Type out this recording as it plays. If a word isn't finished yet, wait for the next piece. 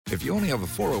If you only have a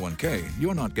 401k,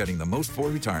 you're not getting the most for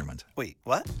retirement. Wait,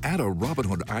 what? Add a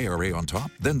Robinhood IRA on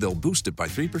top, then they'll boost it by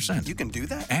 3%. You can do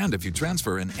that? And if you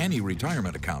transfer in any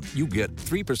retirement account, you get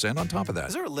 3% on top of that.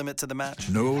 Is there a limit to the match?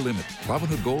 No limit.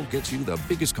 Robinhood Gold gets you the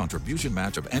biggest contribution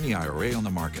match of any IRA on the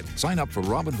market. Sign up for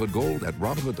Robinhood Gold at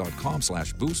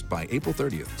Robinhood.com/boost by April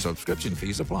 30th. Subscription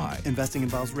fees apply. Investing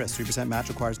involves risk. 3% match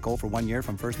requires gold for 1 year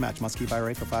from first match. Must keep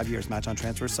IRA for 5 years. Match on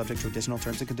transfers subject to additional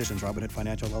terms and conditions. Robinhood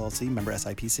Financial LLC, member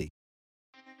SIPC.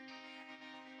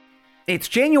 It's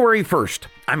January 1st.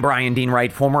 I'm Brian Dean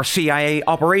Wright, former CIA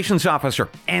operations officer,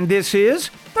 and this is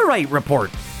The Wright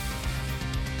Report.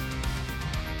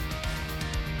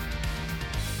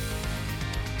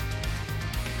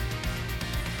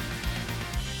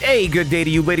 Hey, good day to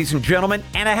you, ladies and gentlemen,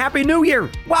 and a Happy New Year.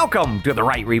 Welcome to The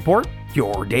Wright Report,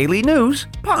 your daily news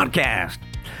podcast.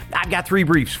 I've got 3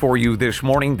 briefs for you this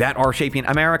morning that are shaping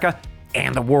America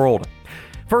and the world.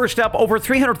 First up, over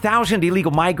 300,000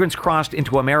 illegal migrants crossed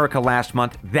into America last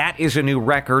month. That is a new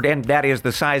record, and that is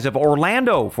the size of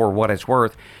Orlando, for what it's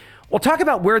worth. We'll talk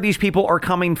about where these people are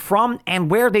coming from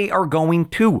and where they are going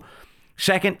to.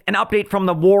 Second, an update from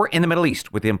the war in the Middle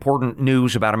East with important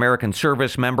news about American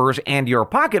service members and your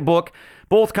pocketbook,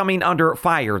 both coming under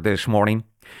fire this morning.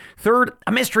 Third,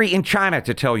 a mystery in China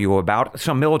to tell you about.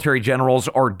 Some military generals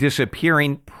are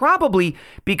disappearing, probably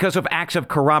because of acts of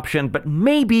corruption, but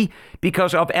maybe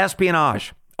because of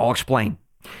espionage. I'll explain.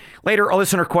 Later, a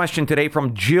listener question today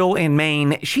from Jill in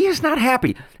Maine. She is not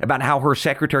happy about how her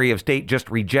Secretary of State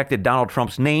just rejected Donald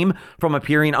Trump's name from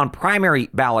appearing on primary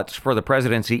ballots for the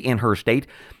presidency in her state.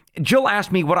 Jill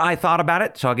asked me what I thought about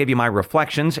it, so I'll give you my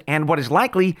reflections and what is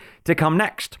likely to come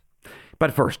next.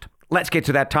 But first, let's get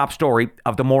to that top story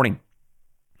of the morning.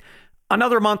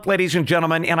 Another month, ladies and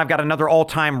gentlemen, and I've got another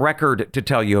all-time record to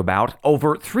tell you about.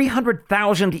 Over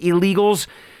 300,000 illegals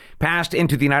passed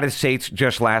into the United States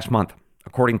just last month.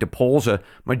 According to polls, a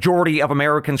majority of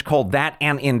Americans called that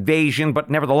an invasion, but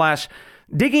nevertheless,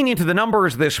 digging into the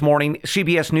numbers this morning,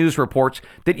 CBS News reports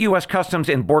that U.S. Customs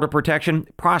and Border Protection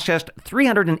processed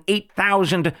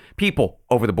 308,000 people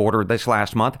over the border this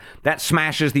last month. That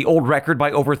smashes the old record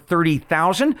by over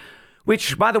 30,000,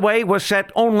 which, by the way, was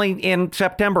set only in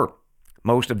September.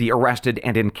 Most of the arrested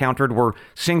and encountered were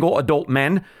single adult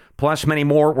men, plus many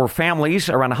more were families.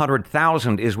 Around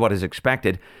 100,000 is what is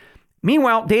expected.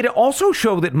 Meanwhile, data also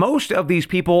show that most of these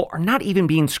people are not even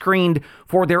being screened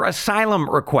for their asylum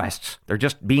requests. They're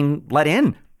just being let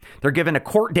in. They're given a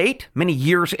court date many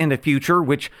years in the future,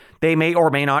 which they may or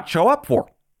may not show up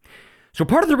for. So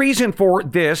part of the reason for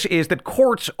this is that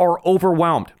courts are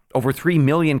overwhelmed. Over 3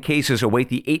 million cases await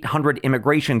the 800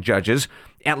 immigration judges,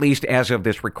 at least as of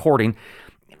this recording.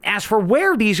 As for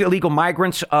where these illegal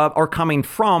migrants are coming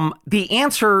from, the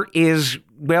answer is,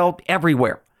 well,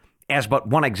 everywhere. As but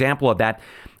one example of that,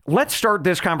 let's start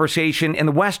this conversation in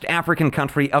the West African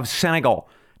country of Senegal.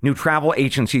 New travel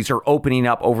agencies are opening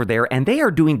up over there, and they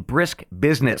are doing brisk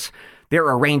business. They're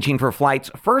arranging for flights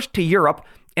first to Europe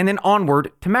and then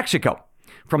onward to Mexico.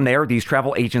 From there, these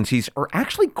travel agencies are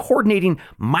actually coordinating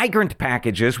migrant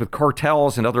packages with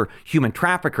cartels and other human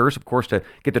traffickers, of course, to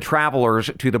get the travelers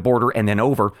to the border and then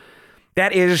over.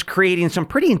 That is creating some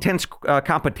pretty intense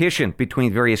competition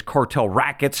between various cartel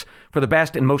rackets for the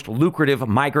best and most lucrative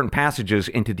migrant passages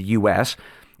into the U.S.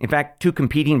 In fact, 2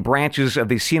 competing branches of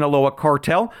the Sinaloa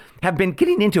cartel have been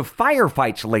getting into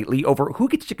firefights lately over who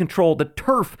gets to control the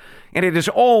turf. And it is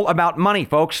all about money,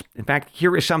 folks. In fact,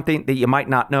 here is something that you might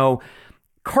not know.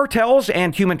 Cartels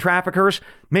and human traffickers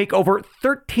make over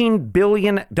 $13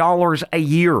 billion a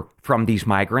year from these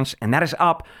migrants, and that is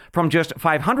up from just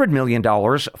 $500 million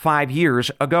 5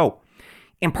 years ago.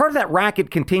 And part of that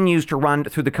racket continues to run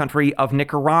through the country of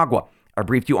Nicaragua. I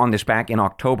briefed you on this back in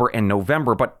October and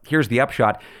November, but here's the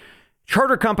upshot.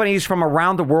 Charter companies from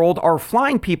around the world are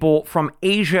flying people from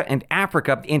Asia and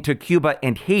Africa into Cuba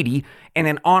and Haiti, and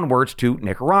then onwards to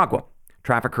Nicaragua.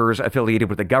 Traffickers affiliated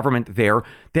with the government there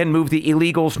then move the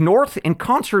illegals north in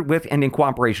concert with and in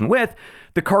cooperation with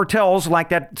the cartels like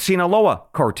that Sinaloa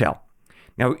cartel.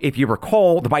 Now, if you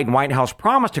recall, the Biden White House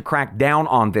promised to crack down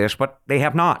on this, but they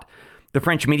have not. The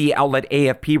French media outlet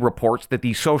AFP reports that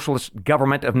the socialist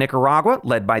government of Nicaragua,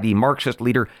 led by the Marxist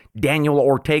leader Daniel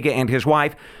Ortega and his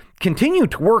wife, continue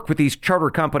to work with these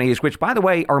charter companies, which, by the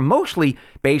way, are mostly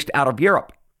based out of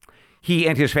Europe. He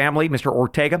and his family, Mr.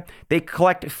 Ortega, they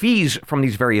collect fees from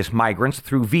these various migrants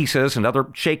through visas and other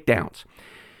shakedowns.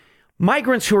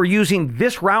 Migrants who are using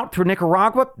this route through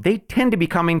Nicaragua, they tend to be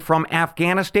coming from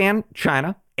Afghanistan,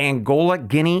 China, Angola,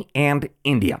 Guinea, and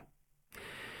India.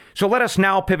 So let us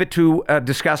now pivot to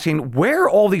discussing where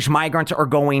all these migrants are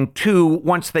going to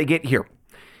once they get here.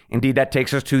 Indeed, that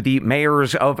takes us to the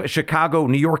mayors of Chicago,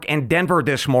 New York, and Denver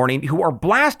this morning, who are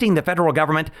blasting the federal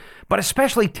government, but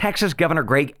especially Texas Governor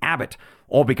Greg Abbott,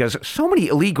 all because so many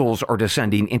illegals are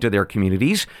descending into their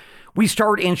communities. We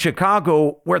start in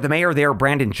Chicago, where the mayor there,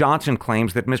 Brandon Johnson,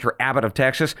 claims that Mr. Abbott of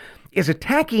Texas is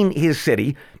attacking his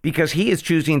city because he is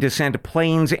choosing to send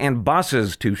planes and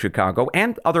buses to Chicago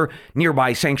and other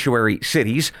nearby sanctuary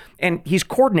cities, and he's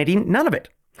coordinating none of it.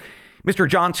 Mr.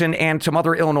 Johnson and some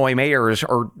other Illinois mayors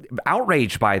are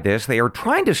outraged by this. They are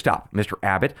trying to stop Mr.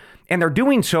 Abbott, and they're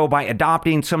doing so by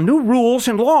adopting some new rules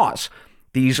and laws.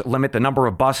 These limit the number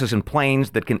of buses and planes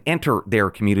that can enter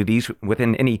their communities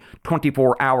within any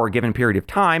 24-hour given period of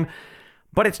time,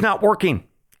 but it's not working.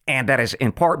 And that is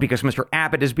in part because Mr.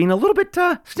 Abbott is being a little bit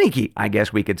sneaky, I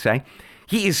guess we could say.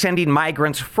 He is sending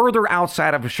migrants further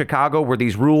outside of Chicago where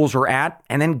these rules are at,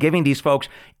 and then giving these folks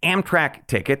Amtrak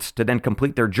tickets to then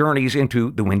complete their journeys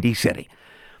into the Windy City.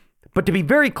 But to be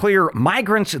very clear,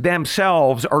 migrants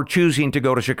themselves are choosing to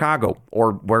go to Chicago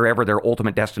or wherever their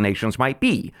ultimate destinations might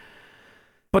be.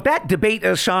 But that debate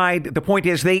aside, the point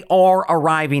is they are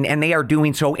arriving, and they are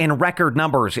doing so in record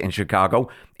numbers in Chicago.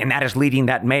 And that is leading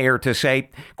that mayor to say,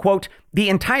 quote, "The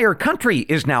entire country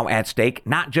is now at stake,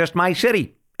 not just my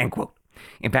city," end quote.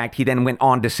 In fact, he then went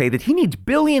on to say that he needs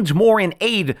billions more in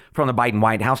aid from the Biden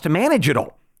White House to manage it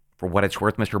all. For what it's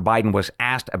worth, Mr. Biden was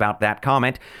asked about that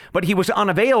comment, but he was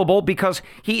unavailable because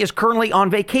he is currently on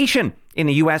vacation in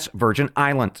the U.S. Virgin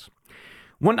Islands.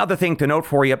 One other thing to note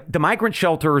for you, the migrant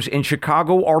shelters in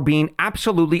Chicago are being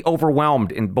absolutely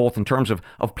overwhelmed in terms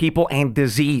of people and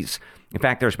disease. In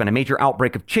fact, there's been a major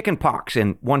outbreak of chickenpox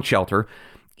in one shelter.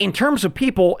 In terms of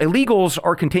people, illegals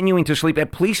are continuing to sleep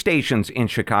at police stations in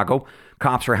Chicago.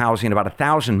 Cops are housing about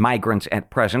 1,000 migrants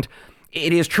at present.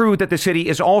 It is true that the city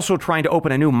is also trying to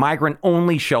open a new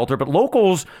migrant-only shelter, but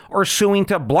locals are suing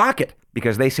to block it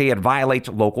because they say it violates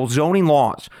local zoning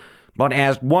laws. But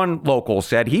as one local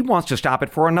said, he wants to stop it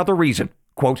for another reason.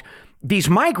 Quote, "These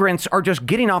migrants are just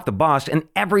getting off the bus and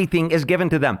everything is given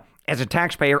to them. As a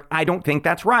taxpayer, I don't think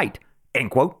that's right,"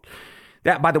 end quote.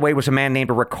 That, by the way, was a man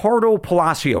named Ricardo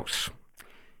Palacios.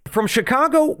 From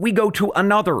Chicago, we go to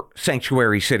another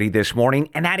sanctuary city this morning,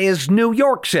 and that is New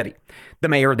York City. The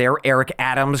mayor there, Eric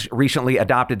Adams, recently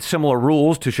adopted similar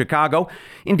rules to Chicago.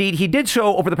 Indeed, he did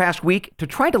so over the past week to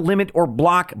try to limit or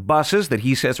block buses that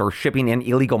he says are shipping in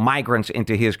illegal migrants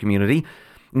into his community.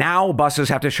 Now, buses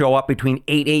have to show up between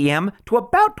 8 a.m. to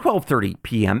about 12:30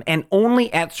 p.m. and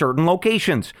only at certain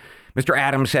locations. Mr.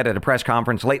 Adams said at a press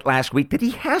conference late last week that he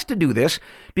has to do this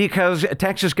because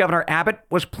Texas Governor Abbott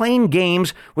was playing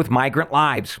games with migrant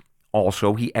lives.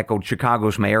 Also, he echoed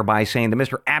Chicago's mayor by saying that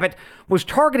Mr. Abbott was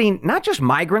targeting not just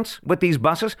migrants with these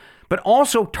buses, but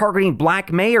also targeting black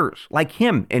mayors like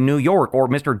him in New York or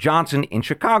Mr. Johnson in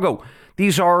Chicago.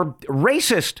 These are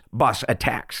racist bus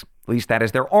attacks. At least that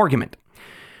is their argument.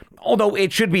 Although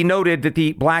it should be noted that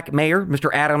the black mayor, Mr.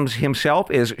 Adams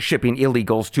himself, is shipping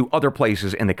illegals to other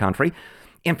places in the country.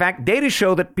 In fact, data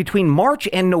show that between March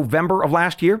and November of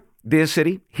last year, his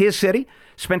city,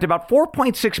 spent about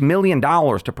 $4.6 million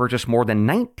to purchase more than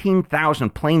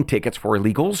 19,000 plane tickets for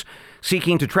illegals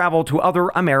seeking to travel to other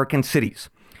American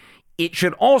cities. It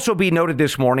should also be noted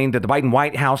this morning that the Biden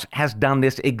White House has done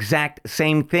this exact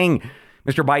same thing.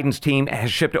 Mr. Biden's team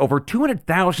has shipped over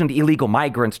 200,000 illegal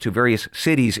migrants to various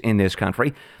cities in this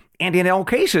country. And in all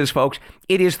cases, folks,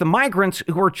 it is the migrants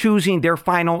who are choosing their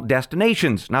final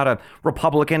destinations, not a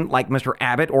Republican like Mr.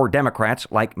 Abbott or Democrats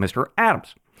like Mr.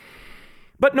 Adams.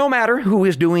 But no matter who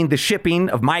is doing the shipping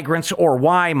of migrants or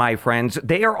why, my friends,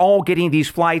 they are all getting these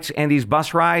flights and these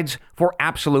bus rides for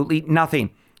absolutely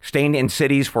nothing, staying in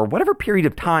cities for whatever period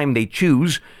of time they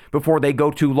choose before they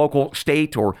go to local,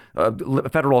 state, or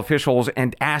federal officials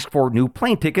and ask for new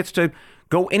plane tickets to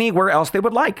go anywhere else they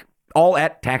would like, all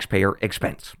at taxpayer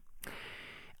expense.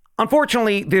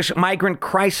 Unfortunately, this migrant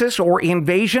crisis or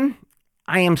invasion,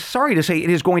 I am sorry to say it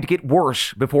is going to get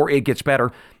worse before it gets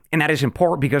better. And that is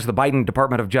important because the Biden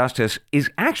Department of Justice is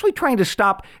actually trying to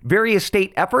stop various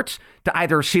state efforts to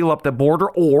either seal up the border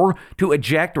or to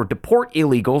eject or deport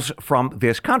illegals from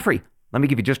this country. Let me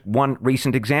give you just one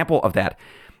recent example of that.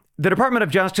 The Department of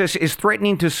Justice is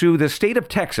threatening to sue the state of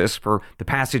Texas for the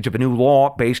passage of a new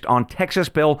law based on Texas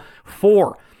Bill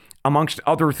 4. Amongst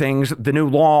other things, the new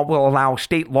law will allow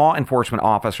state law enforcement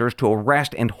officers to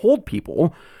arrest and hold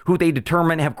people who they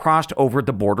determine have crossed over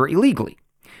the border illegally.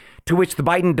 To which the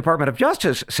Biden Department of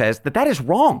Justice says that that is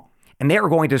wrong, and they are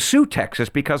going to sue Texas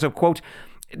because of, quote,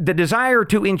 the desire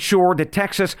to ensure that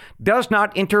Texas does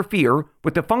not interfere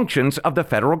with the functions of the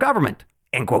federal government,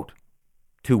 end quote.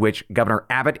 To which Governor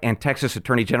Abbott and Texas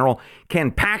Attorney General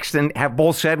Ken Paxton have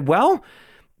both said, well,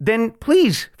 then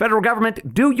please, federal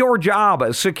government, do your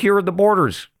job, secure the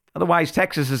borders. Otherwise,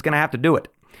 Texas is going to have to do it.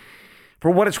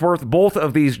 For what it's worth, both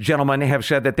of these gentlemen have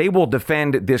said that they will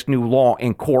defend this new law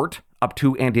in court, up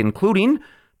to and including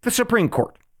the Supreme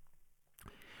Court.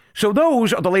 So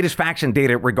those are the latest facts and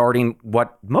data regarding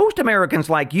what most Americans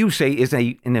like you say is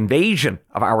an invasion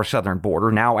of our southern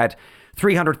border, now at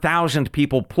 300,000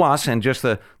 people plus in just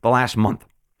the last month.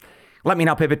 Let me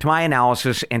now pivot to my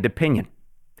analysis and opinion.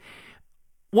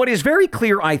 What is very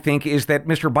clear, I think, is that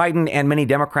Mr. Biden and many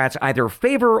Democrats either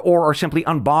favor or are simply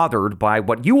unbothered by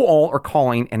what you all are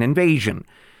calling an invasion.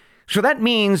 So that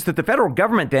means that the federal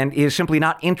government then is simply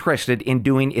not interested in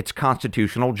doing its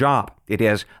constitutional job. It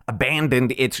has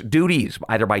abandoned its duties,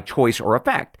 either by choice or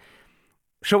effect.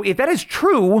 So if that is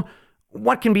true,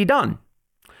 what can be done?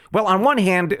 Well, on one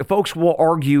hand, folks will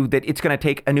argue that it's going to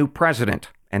take a new president,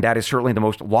 and that is certainly the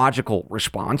most logical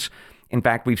response. In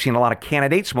fact, we've seen a lot of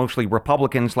candidates, mostly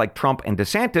Republicans like Trump and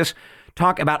DeSantis,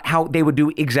 talk about how they would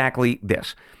do exactly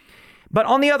this. But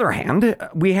on the other hand,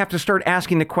 we have to start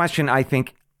asking the question, I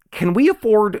think, can we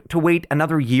afford to wait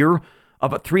another year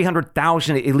of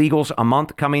 300,000 illegals a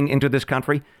month coming into this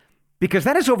country? Because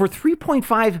that is over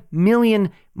 3.5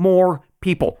 million more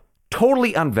people,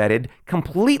 totally unvetted,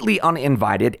 completely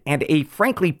uninvited, and a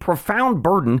frankly profound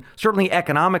burden, certainly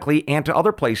economically and to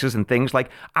other places and things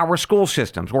like our school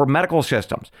systems or medical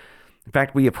systems. In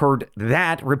fact, we have heard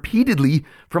that repeatedly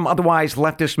from otherwise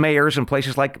leftist mayors in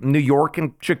places like New York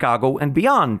and Chicago and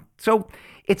beyond. So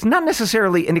it's not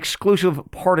necessarily an exclusive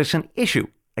partisan issue.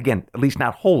 Again, at least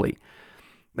not wholly.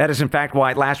 That is, in fact,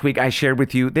 why last week I shared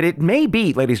with you that it may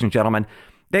be, ladies and gentlemen,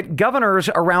 that governors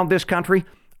around this country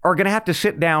are going to have to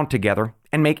sit down together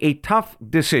and make a tough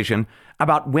decision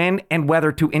about when and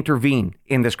whether to intervene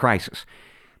in this crisis.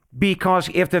 Because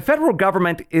if the federal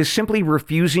government is simply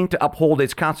refusing to uphold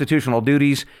its constitutional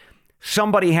duties,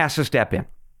 somebody has to step in.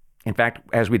 In fact,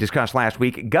 as we discussed last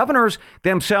week, governors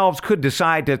themselves could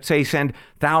decide to, say, send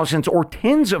thousands or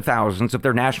tens of thousands of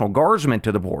their National Guardsmen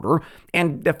to the border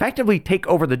and effectively take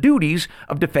over the duties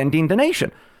of defending the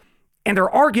nation. And their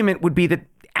argument would be that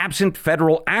absent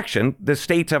federal action, the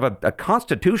states have a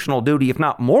constitutional duty, if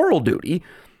not moral duty,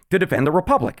 to defend the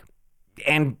republic.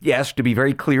 And yes, to be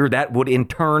very clear, that would in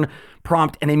turn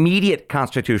prompt an immediate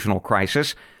constitutional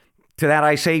crisis. To that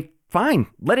I say, fine,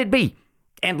 let it be.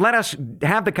 And let us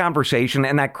have the conversation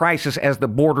and that crisis as the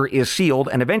border is sealed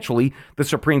and eventually the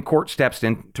Supreme Court steps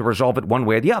in to resolve it one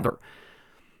way or the other.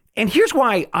 And here's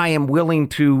why I am willing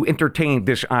to entertain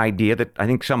this idea that I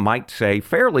think some might say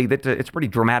fairly that it's a pretty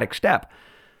dramatic step.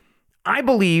 I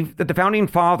believe that the founding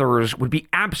fathers would be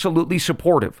absolutely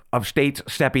supportive of states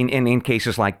stepping in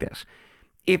cases like this.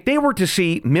 If they were to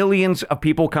see millions of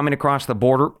people coming across the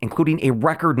border, including a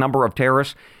record number of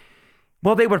terrorists,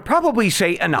 well, they would probably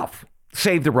say enough.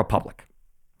 Save the republic.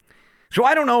 So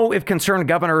I don't know if concerned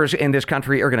governors in this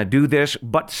country are going to do this,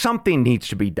 but something needs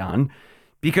to be done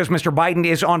because Mr. Biden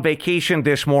is on vacation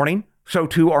this morning. So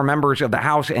too are members of the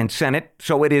House and Senate.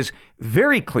 So it is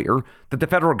very clear that the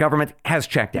federal government has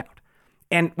checked out.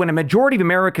 And when a majority of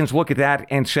Americans look at that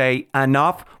and say,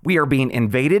 enough, we are being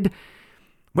invaded,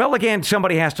 well, again,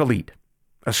 somebody has to lead,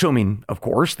 assuming, of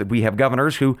course, that we have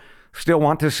governors who still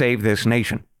want to save this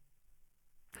nation.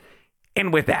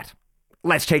 And with that,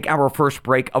 let's take our first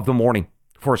break of the morning.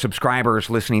 For subscribers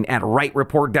listening at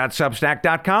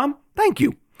rightreport.substack.com, thank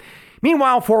you.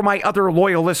 Meanwhile, for my other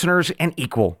loyal listeners, an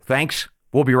equal thanks.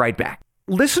 We'll be right back.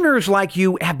 Listeners like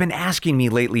you have been asking me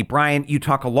lately, Brian, you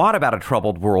talk a lot about a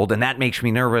troubled world, and that makes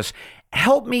me nervous.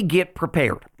 Help me get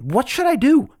prepared. What should I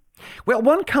do? Well,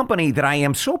 one company that I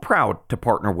am so proud to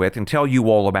partner with and tell you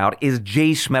all about is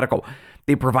Jase Medical.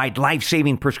 They provide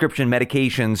life-saving prescription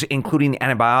medications, including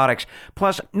antibiotics,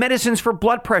 plus medicines for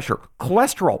blood pressure,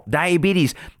 cholesterol,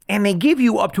 diabetes, and they give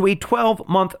you up to a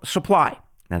 12-month supply.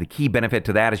 Now, the key benefit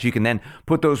to that is you can then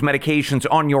put those medications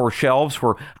on your shelves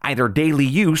for either daily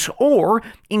use or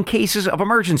in cases of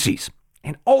emergencies.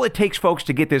 And all it takes, folks,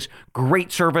 to get this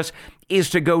great service is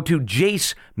to go to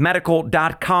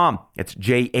jasemedical.com. It's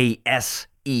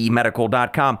J-A-S-E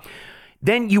medical.com.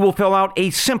 Then you will fill out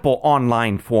a simple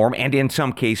online form, and in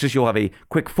some cases, you'll have a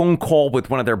quick phone call with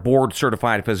one of their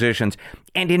board-certified physicians.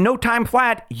 And in no time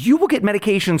flat, you will get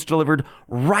medications delivered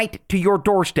right to your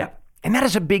doorstep. And that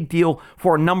is a big deal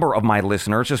for a number of my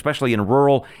listeners, especially in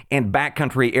rural and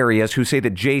backcountry areas who say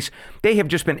that Jase, they have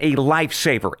just been a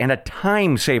lifesaver and a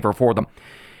time saver for them.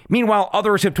 Meanwhile,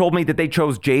 others have told me that they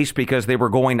chose Jase because they were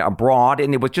going abroad,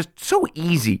 and it was just so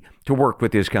easy to work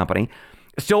with this company.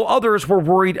 Still, others were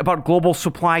worried about global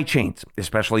supply chains,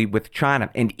 especially with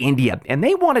China and India, and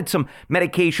they wanted some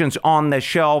medications on the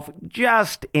shelf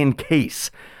just in case.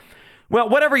 Well,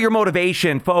 whatever your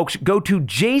motivation, folks, go to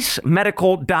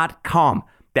JaceMedical.com.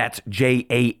 That's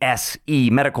JASE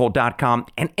medical.com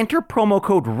and enter promo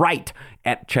code RIGHT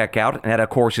at checkout. And that, of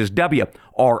course, is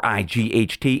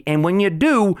WRIGHT. And when you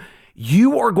do,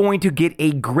 you are going to get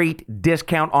a great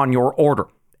discount on your order.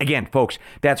 Again, folks,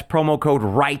 that's promo code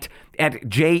RIGHT at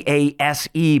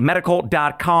JASE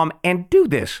medical.com. And do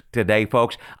this today,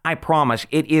 folks. I promise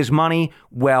it is money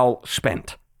well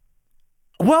spent.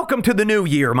 Welcome to the new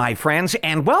year, my friends,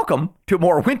 and welcome to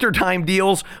more wintertime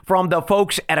deals from the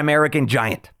folks at American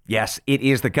Giant. Yes, it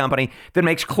is the company that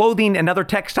makes clothing and other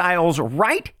textiles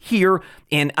right here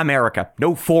in America.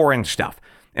 No foreign stuff.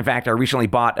 In fact, I recently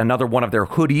bought another one of their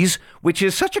hoodies, which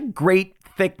is such a great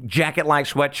thick jacket-like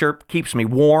sweatshirt. Keeps me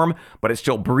warm, but it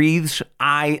still breathes.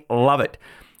 I love it.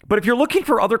 But if you're looking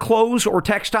for other clothes or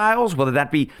textiles, whether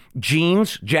that be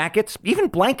jeans, jackets, even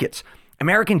blankets,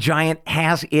 American Giant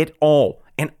has it all.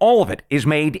 And all of it is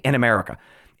made in America.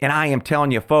 And I am telling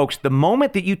you, folks, the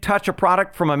moment that you touch a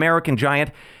product from American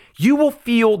Giant, you will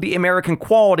feel the American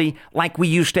quality like we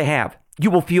used to have.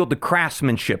 You will feel the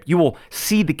craftsmanship. You will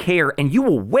see the care, and you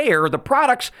will wear the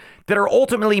products that are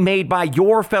ultimately made by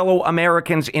your fellow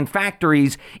Americans in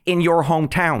factories in your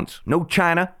hometowns. No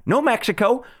China, no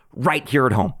Mexico, right here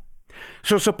at home.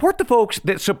 So support the folks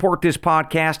that support this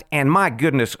podcast, and my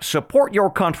goodness, support your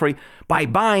country by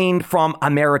buying from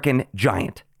American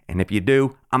Giant. And if you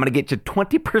do, I'm going to get you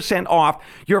 20% off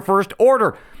your first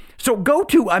order. So go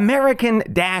to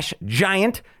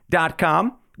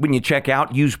American-Giant.com. When you check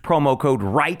out, use promo code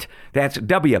RIGHT, that's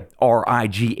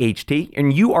WRIGHT,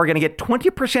 and you are going to get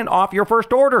 20% off your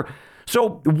first order.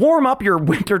 So warm up your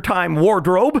wintertime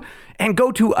wardrobe and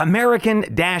go to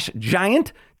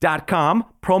American-Giant.com,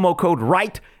 promo code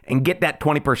RIGHT, and get that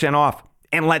 20% off.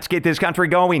 And let's get this country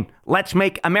going. Let's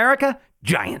make America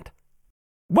giant.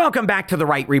 Welcome back to The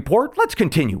Right Report. Let's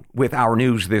continue with our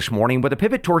news this morning with a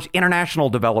pivot towards international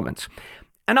developments.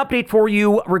 An update for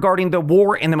you regarding the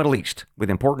war in the Middle East, with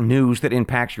important news that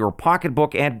impacts your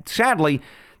pocketbook and, sadly,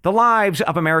 the lives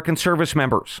of American service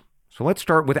members. So let's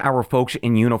start with our folks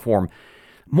in uniform.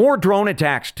 More drone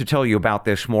attacks to tell you about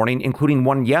this morning, including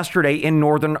one yesterday in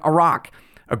northern Iraq.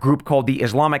 A group called the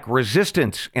Islamic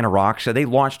Resistance in Iraq said they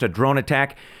launched a drone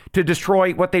attack to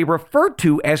destroy what they referred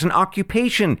to as an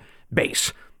occupation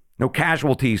base. No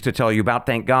casualties to tell you about,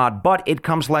 thank God, but it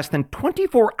comes less than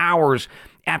 24 hours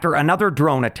after another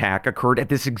drone attack occurred at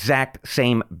this exact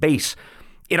same base.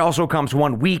 It also comes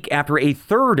 1 week after a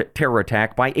third terror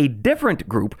attack by a different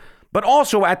group, but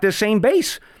also at this same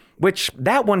base, which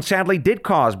that one sadly did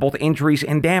cause both injuries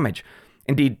and damage.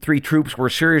 Indeed, 3 troops were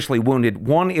seriously wounded.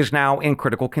 1 is now in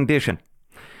critical condition.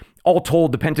 All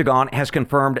told, the Pentagon has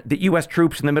confirmed that U.S.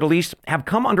 troops in the Middle East have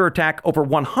come under attack over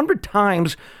 100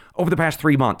 times over the past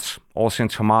 3 months, all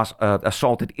since Hamas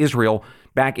assaulted Israel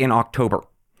back in October.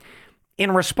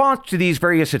 In response to these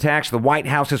various attacks, the White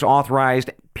House has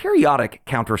authorized periodic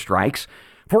counterstrikes.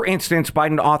 For instance,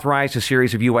 Biden authorized a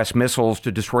series of U.S. missiles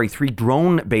to destroy 3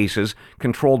 drone bases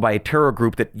controlled by a terror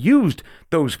group that used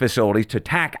those facilities to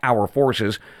attack our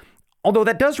forces. Although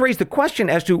that does raise the question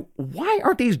as to why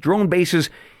aren't these drone bases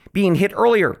being hit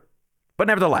earlier? But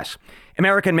nevertheless,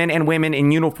 American men and women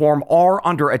in uniform are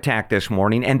under attack this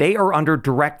morning, and they are under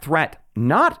direct threat,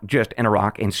 not just in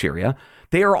Iraq and Syria.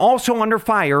 They are also under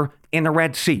fire in the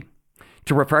Red Sea.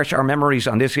 To refresh our memories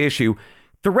on this issue,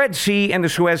 the Red Sea and the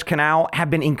Suez Canal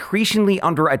have been increasingly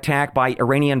under attack by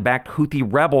Iranian-backed Houthi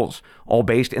rebels, all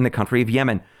based in the country of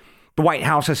Yemen. The White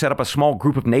House has set up a small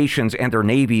group of nations and their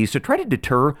navies to try to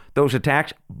deter those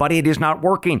attacks, but it is not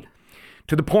working.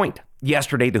 To the point,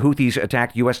 yesterday the Houthis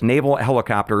attacked U.S. naval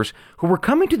helicopters who were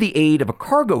coming to the aid of a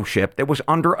cargo ship that was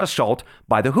under assault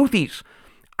by the Houthis.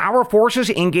 Our forces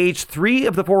engaged 3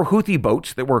 of the 4 Houthi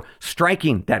boats that were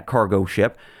striking that cargo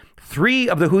ship. 3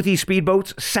 of the Houthi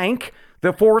speedboats sank.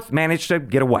 The 4th managed to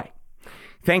get away.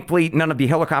 Thankfully, none of the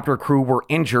helicopter crew were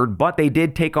injured, but they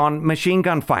did take on machine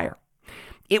gun fire.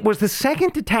 It was the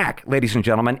second attack, ladies and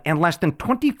gentlemen, in less than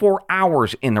 24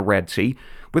 hours in the Red Sea,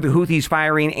 with the Houthis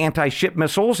firing anti-ship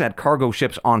missiles at cargo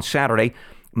ships on Saturday.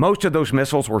 Most of those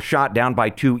missiles were shot down by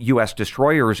 2 U.S.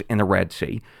 destroyers in the Red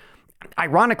Sea.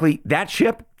 Ironically, that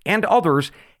ship and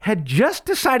others had just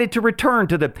decided to return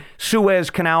to the Suez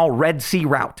Canal Red Sea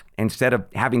route instead of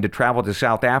having to travel to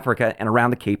South Africa and around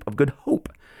the Cape of Good Hope.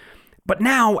 But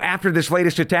now, after this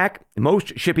latest attack,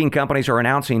 most shipping companies are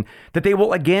announcing that they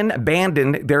will again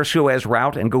abandon their Suez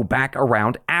route and go back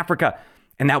around Africa.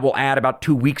 And that will add about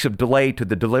 2 weeks of delay to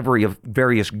the delivery of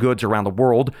various goods around the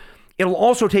world. It'll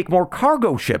also take more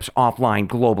cargo ships offline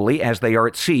globally as they are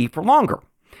at sea for longer.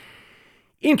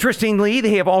 Interestingly,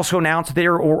 they have also announced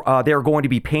they're going to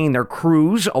be paying their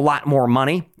crews a lot more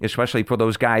money, especially for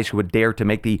those guys who would dare to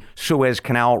make the Suez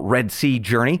Canal Red Sea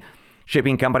journey.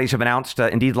 Shipping companies have announced,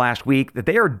 indeed last week, that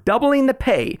they are doubling the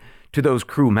pay to those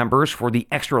crew members for the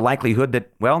extra likelihood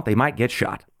that, well, they might get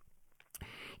shot.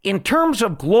 In terms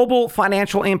of global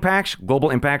financial impacts, global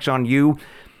impacts on you,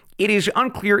 it is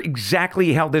unclear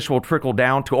exactly how this will trickle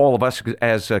down to all of us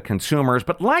as consumers,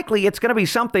 but likely it's going to be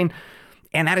something.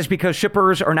 And that is because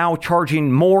shippers are now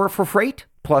charging more for freight,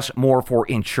 plus more for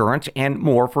insurance and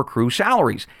more for crew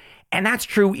salaries. And that's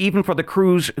true even for the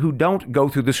crews who don't go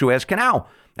through the Suez Canal.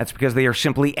 That's because they are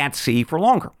simply at sea for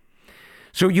longer.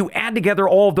 So you add together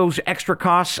all of those extra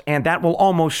costs, and that will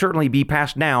almost certainly be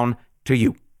passed down to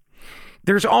you.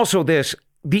 There's also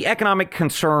the economic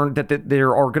concern that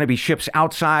there are going to be ships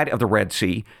outside of the Red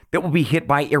Sea that will be hit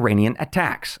by Iranian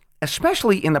attacks,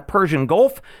 especially in the Persian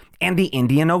Gulf and the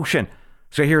Indian Ocean.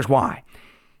 So here's why.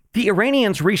 The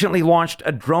Iranians recently launched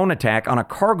a drone attack on a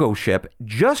cargo ship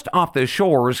just off the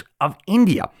shores of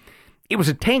India. It was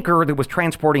a tanker that was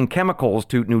transporting chemicals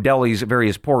to New Delhi's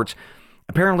various ports.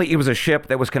 Apparently, it was a ship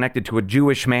that was connected to a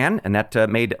Jewish man, and that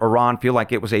made Iran feel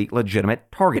like it was a legitimate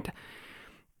target.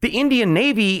 The Indian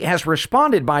Navy has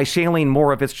responded by sailing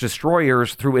more of its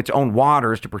destroyers through its own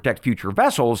waters to protect future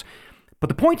vessels. But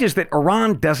the point is that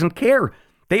Iran doesn't care.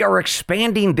 They are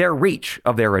expanding their reach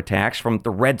of their attacks from the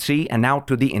Red Sea and now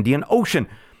to the Indian Ocean.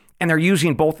 And they're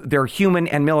using both their human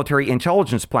and military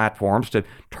intelligence platforms to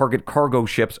target cargo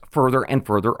ships further and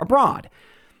further abroad.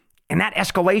 And that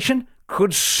escalation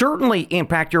could certainly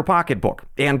impact your pocketbook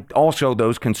and also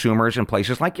those consumers in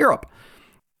places like Europe.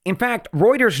 In fact,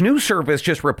 Reuters news service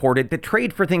just reported that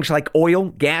trade for things like oil,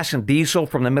 gas, and diesel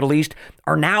from the Middle East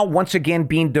are now once again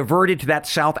being diverted to that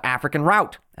South African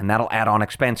route. And that'll add on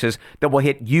expenses that will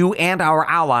hit you and our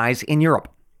allies in Europe.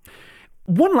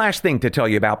 One last thing to tell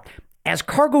you about. As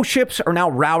cargo ships are now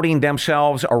routing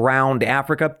themselves around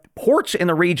Africa, ports in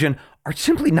the region are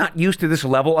simply not used to this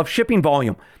level of shipping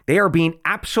volume. They are being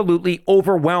absolutely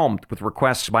overwhelmed with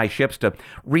requests by ships to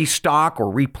restock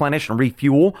or replenish and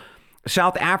refuel.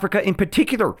 South Africa in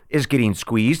particular is getting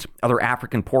squeezed. Other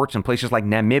African ports in places like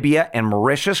Namibia and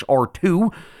Mauritius are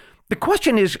too. The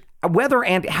question is whether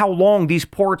and how long these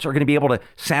ports are going to be able to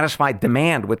satisfy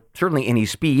demand with certainly any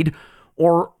speed,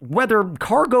 or whether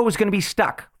cargo is going to be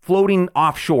stuck floating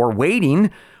offshore waiting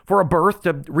for a berth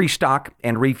to restock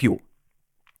and refuel.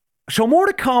 So more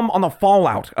to come on the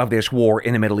fallout of this war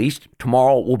in the Middle East.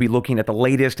 Tomorrow we'll be looking at the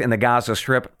latest in the Gaza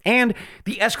Strip and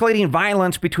the escalating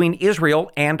violence between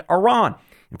Israel and Iran.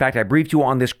 In fact, I briefed you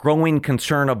on this growing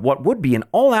concern of what would be an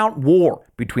all-out war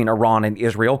between Iran and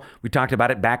Israel. We talked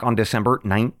about it back on December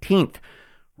 19th.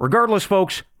 Regardless,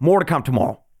 folks, more to come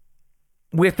tomorrow.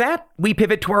 With that, we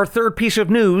pivot to our third piece of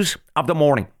news of the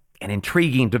morning. An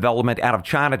intriguing development out of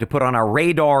China to put on our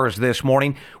radars this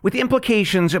morning, with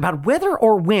implications about whether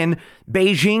or when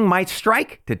Beijing might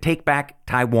strike to take back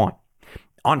Taiwan.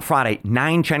 On Friday,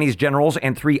 9 Chinese generals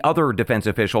and 3 other defense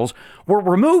officials were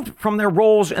removed from their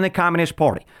roles in the Communist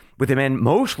Party, with the men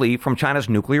mostly from China's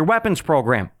nuclear weapons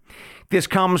program. This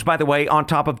comes, by the way, on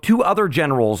top of 2 other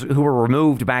generals who were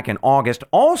removed back in August,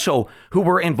 also who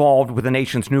were involved with the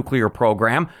nation's nuclear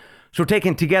program. So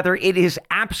taken together, it is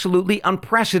absolutely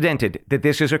unprecedented that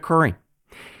this is occurring.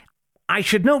 I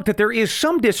should note that there is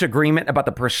some disagreement about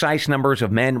the precise numbers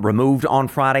of men removed on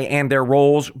Friday and their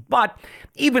roles, but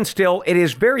even still, it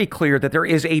is very clear that there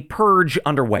is a purge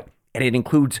underway, and it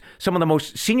includes some of the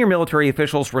most senior military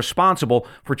officials responsible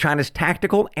for China's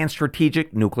tactical and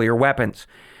strategic nuclear weapons.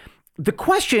 The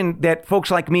question that folks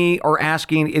like me are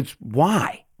asking is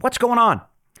why? What's going on?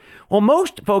 Well,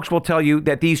 most folks will tell you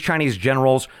that these Chinese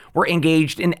generals were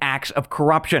engaged in acts of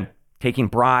corruption, taking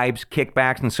bribes,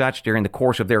 kickbacks, and such during the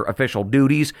course of their official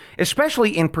duties,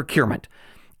 especially in procurement.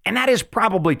 And that is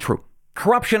probably true.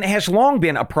 Corruption has long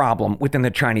been a problem within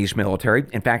the Chinese military.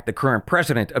 In fact, the current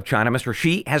president of China, Mr.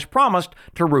 Xi, has promised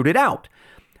to root it out.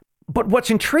 But what's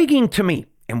intriguing to me,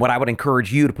 and what I would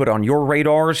encourage you to put on your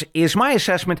radars, is my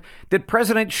assessment that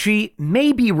President Xi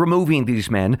may be removing these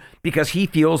men because he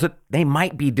feels that they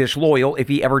might be disloyal if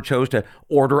he ever chose to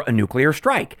order a nuclear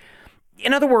strike.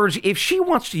 In other words, if Xi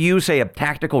wants to use, say, a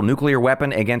tactical nuclear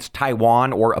weapon against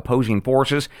Taiwan or opposing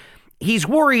forces, he's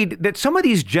worried that some of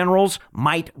these generals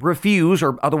might refuse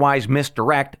or otherwise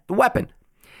misdirect the weapon.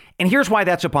 And here's why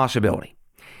that's a possibility.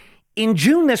 In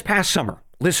June this past summer,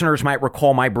 listeners might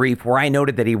recall my brief where I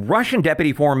noted that a Russian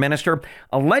deputy foreign minister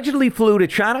allegedly flew to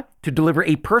China to deliver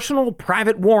a personal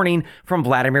private warning from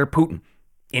Vladimir Putin.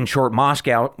 In short,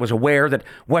 Moscow was aware that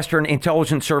Western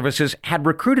intelligence services had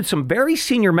recruited some very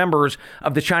senior members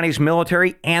of the Chinese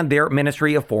military and their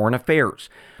Ministry of Foreign Affairs.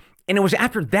 And it was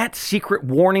after that secret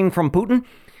warning from Putin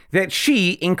that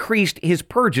Xi increased his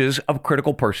purges of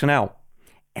critical personnel.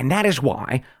 And that is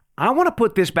why I want to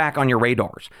put this back on your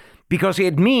radars, because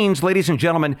it means, ladies and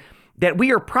gentlemen, that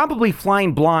we are probably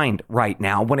flying blind right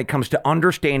now when it comes to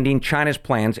understanding China's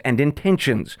plans and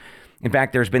intentions. In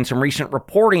fact, there's been some recent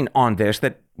reporting on this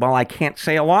that, while I can't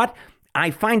say a lot,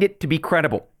 I find it to be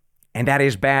credible. And that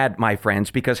is bad, my friends,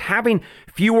 because having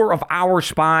fewer of our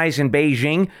spies in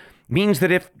Beijing means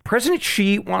that if President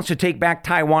Xi wants to take back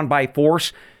Taiwan by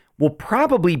force, we'll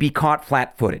probably be caught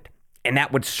flat-footed. And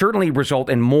that would certainly result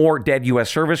in more dead U.S.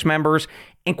 service members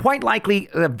and quite likely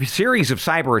a series of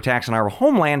cyber attacks on our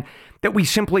homeland that we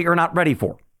simply are not ready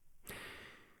for.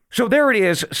 So there it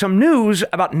is, some news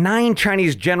about 9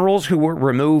 Chinese generals who were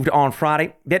removed on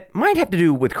Friday that might have to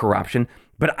do with corruption,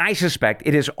 but I suspect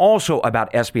it is also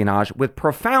about espionage with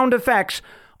profound effects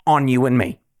on you and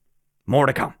me. More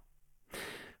to come.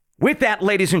 With that,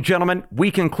 ladies and gentlemen,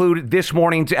 we conclude this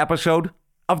morning's episode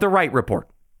of The Wright Report.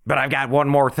 But I've got one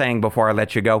more thing before I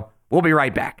let you go. We'll be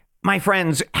right back. My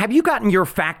friends, have you gotten your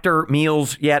Factor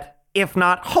meals yet? If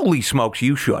not, holy smokes,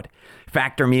 you should.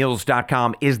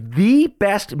 FactorMeals.com is the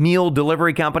best meal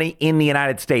delivery company in the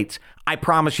United States. I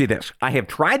promise you this. I have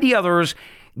tried the others.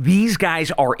 These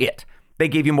guys are it. They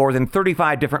give you more than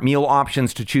 35 different meal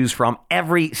options to choose from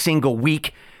every single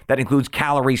week. That includes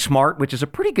Calorie Smart, which is a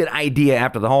pretty good idea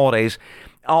after the holidays.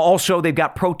 Also, they've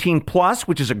got Protein Plus,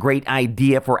 which is a great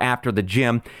idea for after the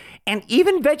gym. And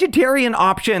even vegetarian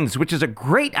options, which is a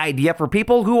great idea for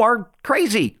people who are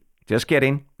crazy. Just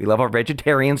kidding. We love our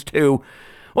vegetarians too.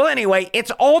 Well, anyway,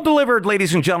 it's all delivered,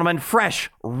 ladies and gentlemen, fresh,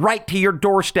 right to your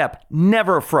doorstep,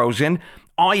 never frozen.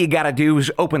 All you got to do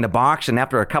is open the box, and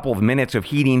after a couple of minutes of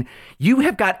heating, you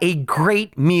have got a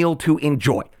great meal to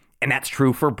enjoy. And that's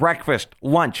true for breakfast,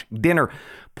 lunch, dinner.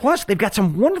 Plus, they've got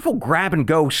some wonderful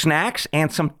grab-and-go snacks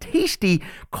and some tasty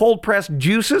cold-pressed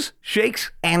juices,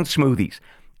 shakes, and smoothies.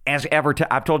 As ever,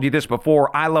 I've told you this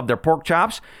before, I love their pork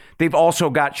chops. They've also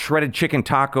got shredded chicken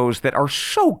tacos that are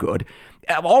so good.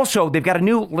 Also, they've got a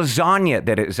new lasagna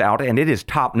that is out, and it is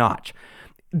top-notch.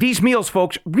 These meals,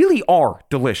 folks, really are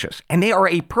delicious, and they are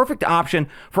a perfect option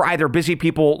for either busy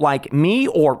people like me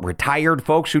or retired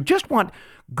folks who just want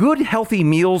good, healthy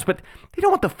meals, but they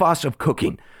don't want the fuss of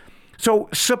cooking. So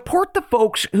support the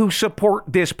folks who support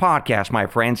this podcast, my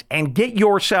friends, and get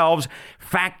yourselves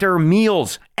Factor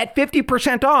Meals at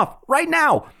 50% off right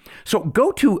now. So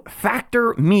go to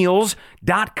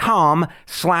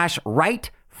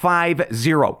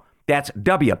factormeals.com/right50. That's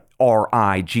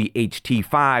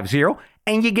WRIGHT50,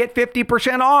 and you get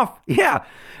 50% off. Yeah.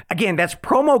 Again, that's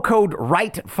promo code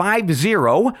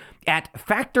RIGHT50 at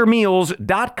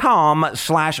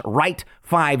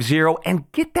factormeals.com/right50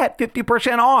 and get that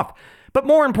 50% off. But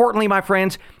more importantly, my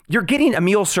friends, you're getting a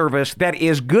meal service that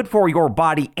is good for your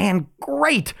body and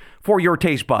great for your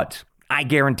taste buds. I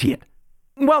guarantee it.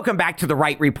 Welcome back to The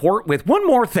Wright Report with one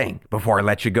more thing before I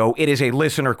let you go. It is a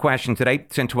listener question today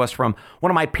sent to us from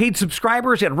one of my paid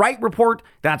subscribers at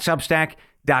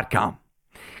wrightreport.substack.com.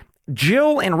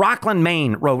 Jill in Rockland,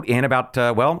 Maine wrote in about,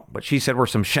 what she said were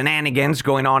some shenanigans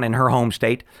going on in her home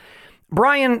state.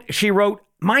 Brian, she wrote,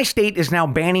 my state is now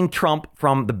banning Trump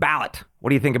from the ballot. What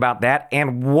do you think about that?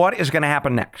 And what is going to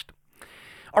happen next?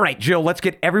 All right, Jill, let's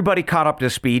get everybody caught up to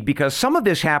speed because some of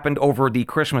this happened over the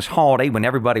Christmas holiday when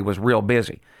everybody was real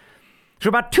busy. So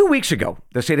about 2 weeks ago,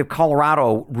 the state of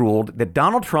Colorado ruled that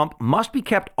Donald Trump must be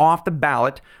kept off the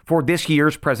ballot for this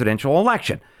year's presidential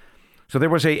election. So there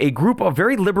was a group of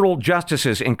very liberal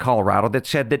justices in Colorado that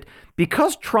said that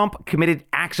because Trump committed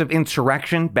acts of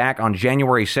insurrection back on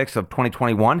January 6th of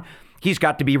 2021, he's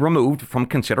got to be removed from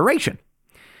consideration.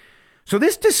 So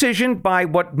this decision by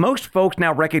what most folks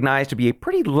now recognize to be a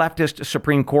pretty leftist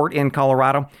Supreme Court in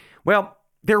Colorado, well,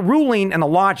 their ruling and the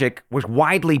logic was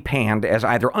widely panned as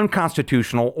either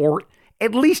unconstitutional or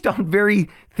at least on very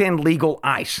thin legal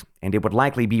ice, and it would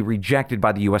likely be rejected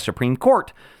by the U.S. Supreme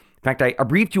Court. In fact, I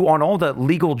briefed you on all the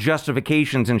legal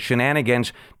justifications and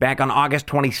shenanigans back on August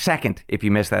 22nd, if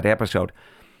you missed that episode.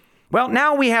 Well,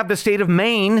 now we have the state of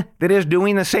Maine that is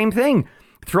doing the same thing,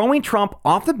 throwing Trump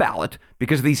off the ballot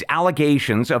because of these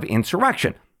allegations of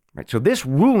insurrection. Right, so this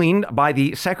ruling by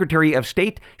the Secretary of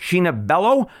State, Sheena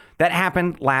Bello, that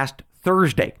happened last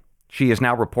Thursday. She is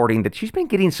now reporting that she's been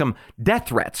getting some death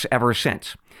threats ever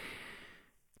since.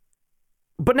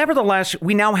 But nevertheless,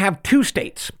 we now have two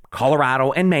states,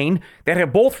 Colorado and Maine, that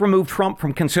have both removed Trump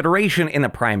from consideration in the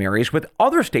primaries, with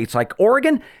other states like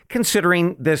Oregon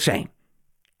considering the same.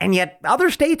 And yet other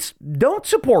states don't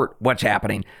support what's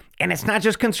happening. And it's not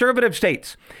just conservative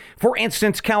states. For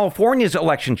instance, California's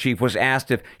election chief was asked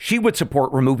if she would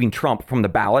support removing Trump from the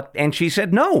ballot, and she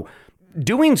said no.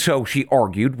 Doing so, she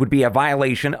argued, would be a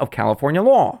violation of California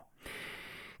law.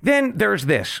 Then there's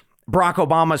this. Barack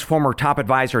Obama's former top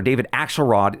advisor, David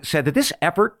Axelrod, said that this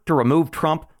effort to remove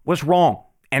Trump was wrong,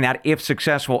 and that if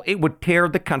successful, it would tear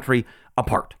the country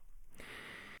apart.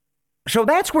 So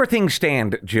that's where things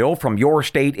stand, Jill, from your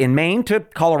state in Maine to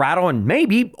Colorado and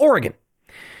maybe Oregon.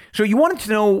 So you wanted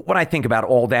to know what I think about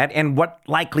all that and what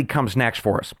likely comes next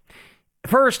for us.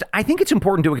 First, I think it's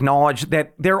important to acknowledge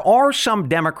that there are some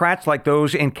Democrats, like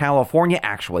those in California,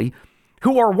 actually,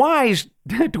 who are wise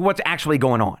to what's actually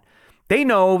going on. They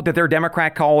know that their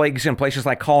Democrat colleagues in places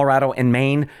like Colorado and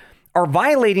Maine are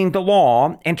violating the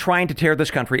law and trying to tear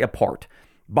this country apart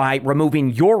by removing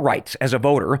your rights as a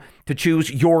voter to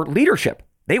choose your leadership.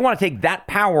 They want to take that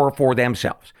power for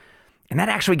themselves. And that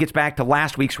actually gets back to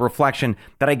last week's reflection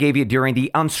that I gave you during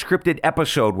the unscripted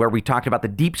episode where we talked about the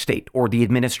deep state or the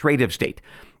administrative state.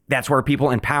 That's where people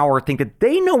in power think that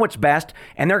they know what's best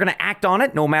and they're going to act on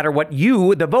it no matter what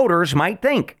you, the voters, might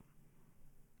think.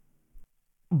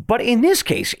 But in this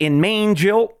case, in Maine,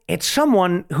 Jill, it's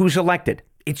someone who's elected.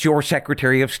 It's your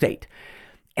Secretary of State.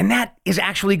 And that is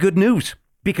actually good news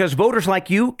because voters like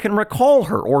you can recall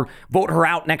her or vote her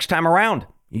out next time around.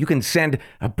 You can send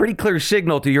a pretty clear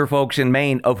signal to your folks in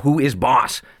Maine of who is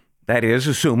boss. That is,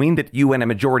 assuming that you and a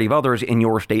majority of others in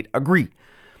your state agree.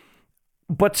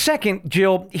 But second,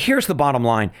 Jill, here's the bottom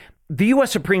line. The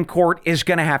U.S. Supreme Court is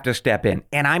going to have to step in,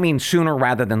 and I mean sooner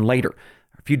rather than later.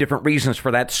 A few different reasons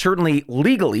for that, certainly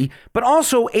legally, but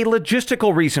also a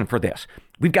logistical reason for this.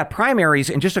 We've got primaries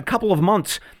in just a couple of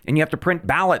months, and you have to print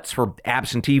ballots for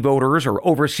absentee voters or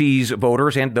overseas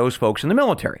voters and those folks in the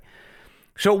military.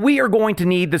 So we are going to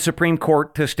need the Supreme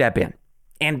Court to step in.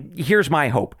 And here's my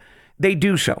hope. They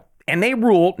do so. And they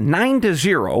rule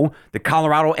 9-0 that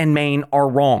Colorado and Maine are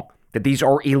wrong, that these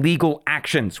are illegal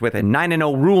actions with a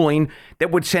 9-0 ruling that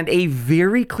would send a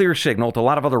very clear signal to a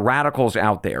lot of other radicals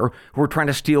out there who are trying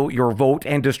to steal your vote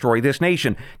and destroy this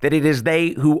nation, that it is they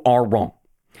who are wrong.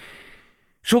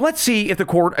 So let's see if the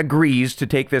court agrees to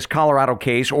take this Colorado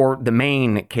case or the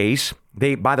Maine case.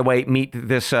 They, by the way, meet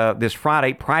this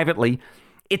Friday privately.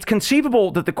 It's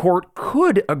conceivable that the court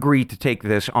could agree to take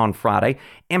this on Friday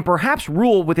and perhaps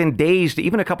rule within days to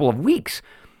even a couple of weeks.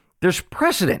 There's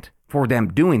precedent for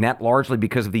them doing that, largely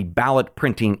because of the ballot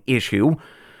printing issue.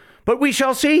 But we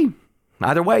shall see.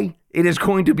 Either way, it is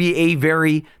going to be a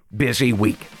very busy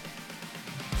week.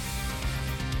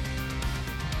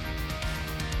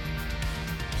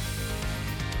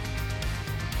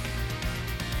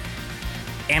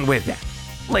 And with that,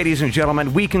 ladies and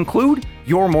gentlemen, we conclude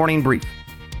your morning brief.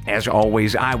 As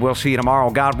always, I will see you tomorrow,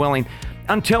 God willing.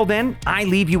 Until then, I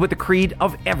leave you with the creed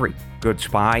of every good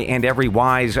spy and every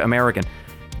wise American.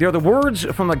 They're the words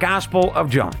from the Gospel of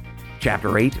John,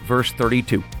 chapter 8, verse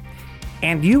 32.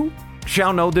 And you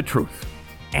shall know the truth,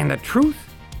 and the truth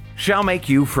shall make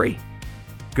you free.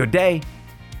 Good day.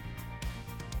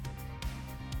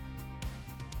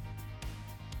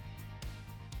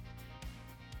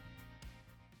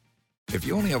 If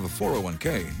you only have a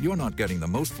 401k, you're not getting the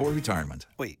most for retirement.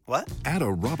 Wait, what? Add a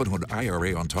Robinhood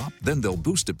IRA on top, then they'll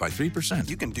boost it by 3%.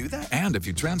 You can do that? And if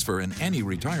you transfer in any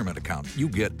retirement account, you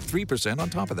get 3% on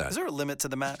top of that. Is there a limit to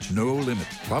the match? No limit.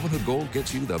 Robinhood Gold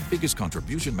gets you the biggest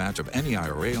contribution match of any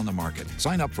IRA on the market.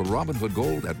 Sign up for Robinhood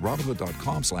Gold at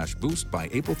Robinhood.com/boost by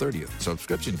April 30th.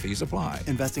 Subscription fees apply.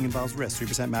 Investing involves risk.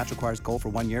 3% match requires gold for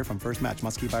 1 year from first match.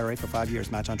 Must keep IRA for 5 years.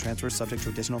 Match on transfers subject to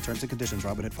additional terms and conditions.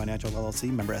 Robinhood Financial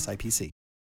LLC, member SIPC.